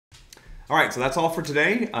All right, so that's all for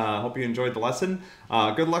today. Hope you enjoyed the lesson.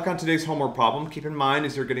 Good luck on today's homework problem. Keep in mind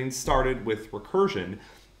as you're getting started with recursion,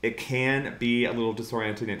 it can be a little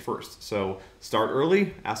disorienting at first. So start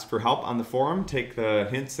early, ask for help on the forum, take the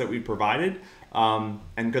hints that we provided,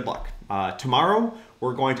 and good luck. Tomorrow,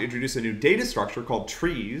 we're going to introduce a new data structure called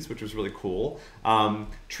trees, which is really cool.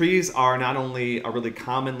 Trees are not only a really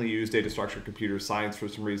commonly used data structure in computer science for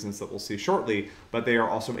some reasons that we'll see shortly, but they are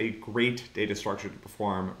also a great data structure to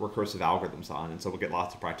perform recursive algorithms on, and so we'll get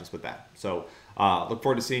lots of practice with that. So look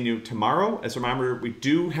forward to seeing you tomorrow. As a reminder, we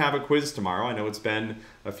do have a quiz tomorrow. I know it's been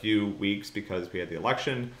a few weeks because we had the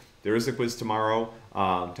election. There is a quiz tomorrow.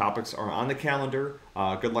 Topics are on the calendar.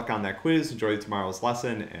 Good luck on that quiz. Enjoy tomorrow's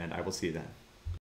lesson, and I will see you then.